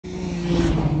Guys,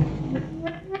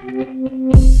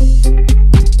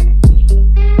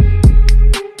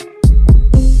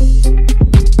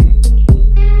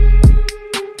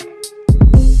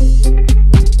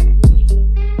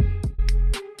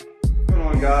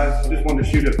 just wanted to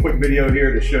shoot a quick video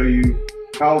here to show you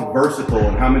how versatile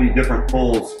and how many different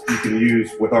pulls you can use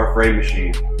with our frame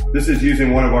machine. This is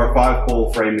using one of our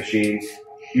 5-pull frame machines,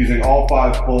 using all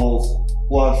 5 pulls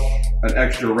plus an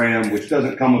extra ram, which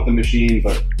doesn't come with the machine,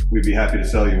 but we'd be happy to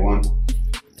sell you one.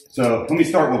 So let me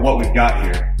start with what we've got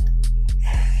here.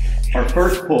 Our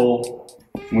first pull,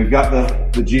 and we've got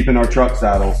the Jeep in our truck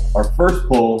saddles. Our first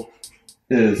pull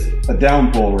is a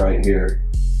down pull right here,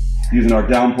 using our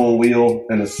down pull wheel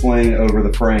and a sling over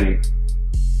the frame.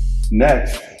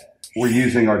 Next, we're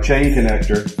using our chain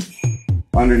connector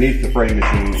underneath the frame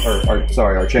machine,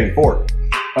 our chain fork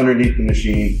underneath the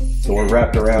machine. So we're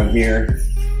wrapped around here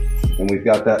and we've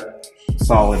got that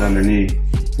solid underneath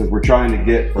because we're trying to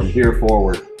get from here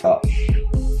forward up.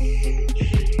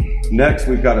 Next,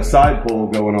 we've got a side pull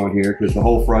going on here because the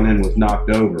whole front end was knocked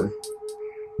over.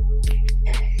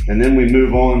 And then we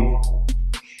move on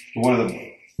to one of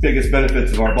the biggest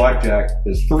benefits of our Blackjack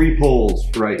is 3 pulls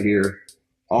right here,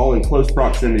 all in close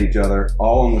proximity to each other,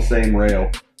 all on the same rail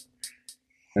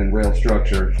and rail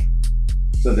structure,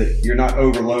 so that you're not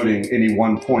overloading any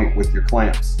one point with your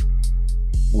clamps.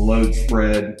 The load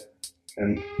spread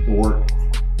and the work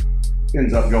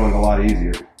ends up going a lot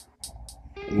easier.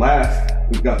 And last,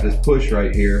 we've got this push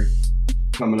right here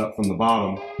coming up from the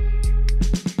bottom.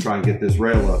 Try and get this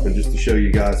rail up, and just to show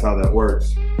you guys how that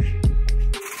works.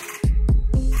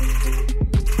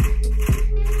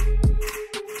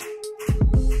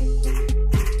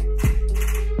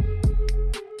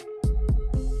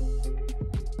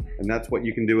 And that's what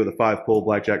you can do with a 5-pull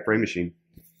Blackjack frame machine.